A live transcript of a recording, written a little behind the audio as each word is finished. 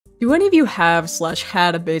Do any of you have /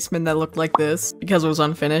 had a basement that looked like this because it was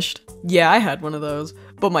unfinished? Yeah, I had one of those.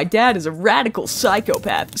 But my dad is a radical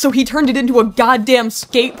psychopath, so he turned it into a goddamn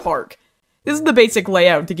skate park. This is the basic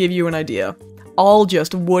layout to give you an idea. All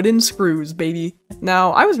just wooden screws, baby.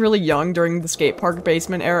 Now, I was really young during the skate park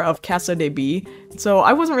basement era of Casa de Bee, so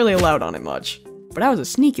I wasn't really allowed on it much. But I was a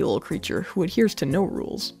sneaky little creature who adheres to no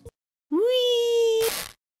rules. Whee!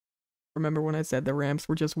 Remember when I said the ramps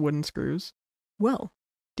were just wooden screws? Well,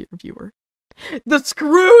 dear viewer, the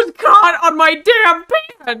screws caught on my damn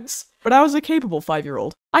pants! But I was a capable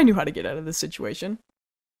 5-year-old. I knew how to get out of this situation.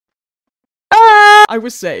 Ah! I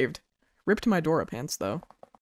was saved. Ripped my Dora pants, though.